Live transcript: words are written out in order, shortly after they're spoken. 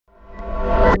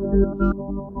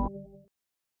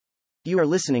You are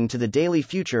listening to the daily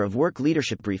Future of Work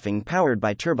Leadership Briefing powered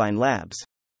by Turbine Labs.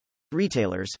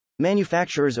 Retailers,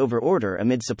 manufacturers over order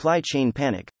amid supply chain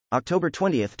panic, October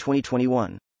 20,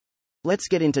 2021. Let's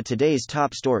get into today's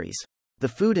top stories. The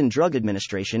Food and Drug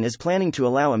Administration is planning to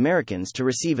allow Americans to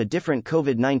receive a different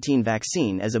COVID-19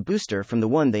 vaccine as a booster from the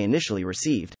one they initially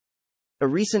received. A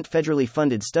recent federally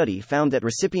funded study found that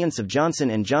recipients of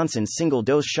Johnson & Johnson's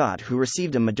single-dose shot who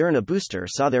received a Moderna booster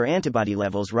saw their antibody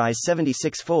levels rise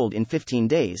 76-fold in 15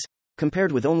 days,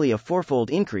 compared with only a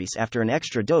 4-fold increase after an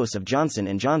extra dose of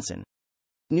Johnson & Johnson.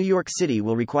 New York City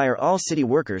will require all city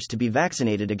workers to be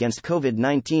vaccinated against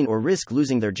COVID-19 or risk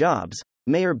losing their jobs,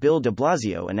 Mayor Bill de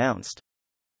Blasio announced.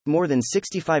 More than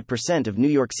 65% of New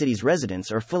York City's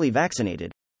residents are fully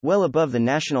vaccinated, well above the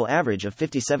national average of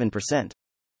 57%.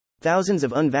 Thousands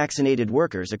of unvaccinated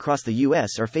workers across the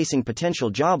U.S. are facing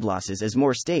potential job losses as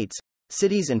more states,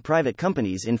 cities, and private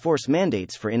companies enforce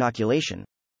mandates for inoculation.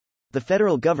 The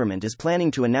federal government is planning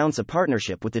to announce a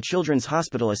partnership with the Children's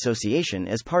Hospital Association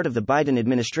as part of the Biden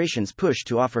administration's push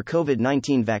to offer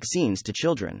COVID-19 vaccines to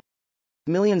children.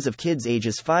 Millions of kids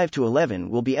ages 5 to 11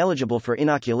 will be eligible for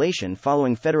inoculation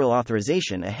following federal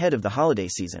authorization ahead of the holiday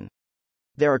season.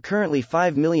 There are currently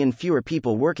 5 million fewer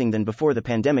people working than before the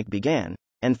pandemic began,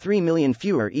 and 3 million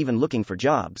fewer even looking for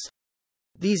jobs.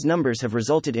 These numbers have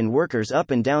resulted in workers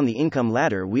up and down the income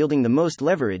ladder wielding the most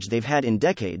leverage they've had in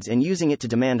decades and using it to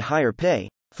demand higher pay,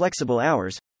 flexible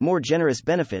hours, more generous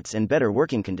benefits, and better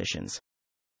working conditions.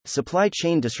 Supply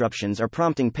chain disruptions are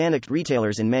prompting panicked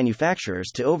retailers and manufacturers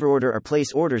to overorder or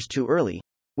place orders too early,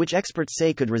 which experts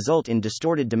say could result in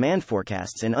distorted demand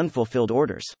forecasts and unfulfilled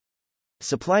orders.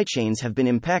 Supply chains have been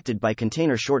impacted by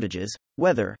container shortages,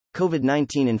 weather,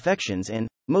 COVID-19 infections, and,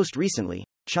 most recently,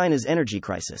 China's energy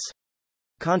crisis.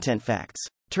 Content facts.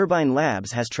 Turbine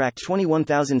Labs has tracked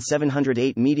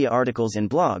 21,708 media articles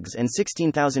and blogs and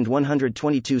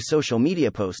 16,122 social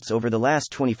media posts over the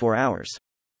last 24 hours.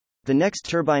 The next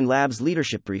Turbine Labs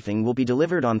leadership briefing will be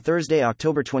delivered on Thursday,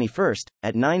 October 21st,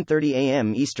 at 9:30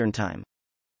 a.m. Eastern Time.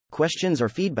 Questions or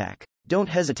feedback? Don't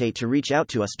hesitate to reach out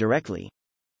to us directly.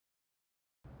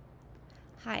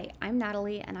 Hi, I'm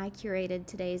Natalie, and I curated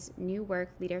today's New Work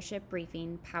Leadership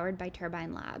Briefing powered by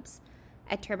Turbine Labs.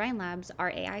 At Turbine Labs, our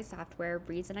AI software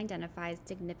reads and identifies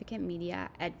significant media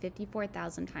at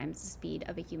 54,000 times the speed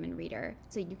of a human reader,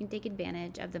 so you can take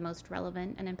advantage of the most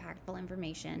relevant and impactful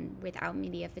information without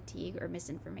media fatigue or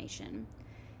misinformation.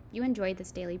 If you enjoyed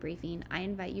this daily briefing, I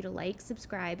invite you to like,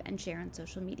 subscribe, and share on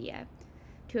social media.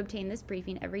 To obtain this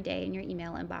briefing every day in your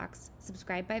email inbox,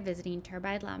 subscribe by visiting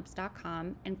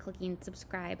turbinelabs.com and clicking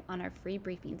subscribe on our free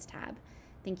briefings tab.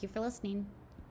 Thank you for listening.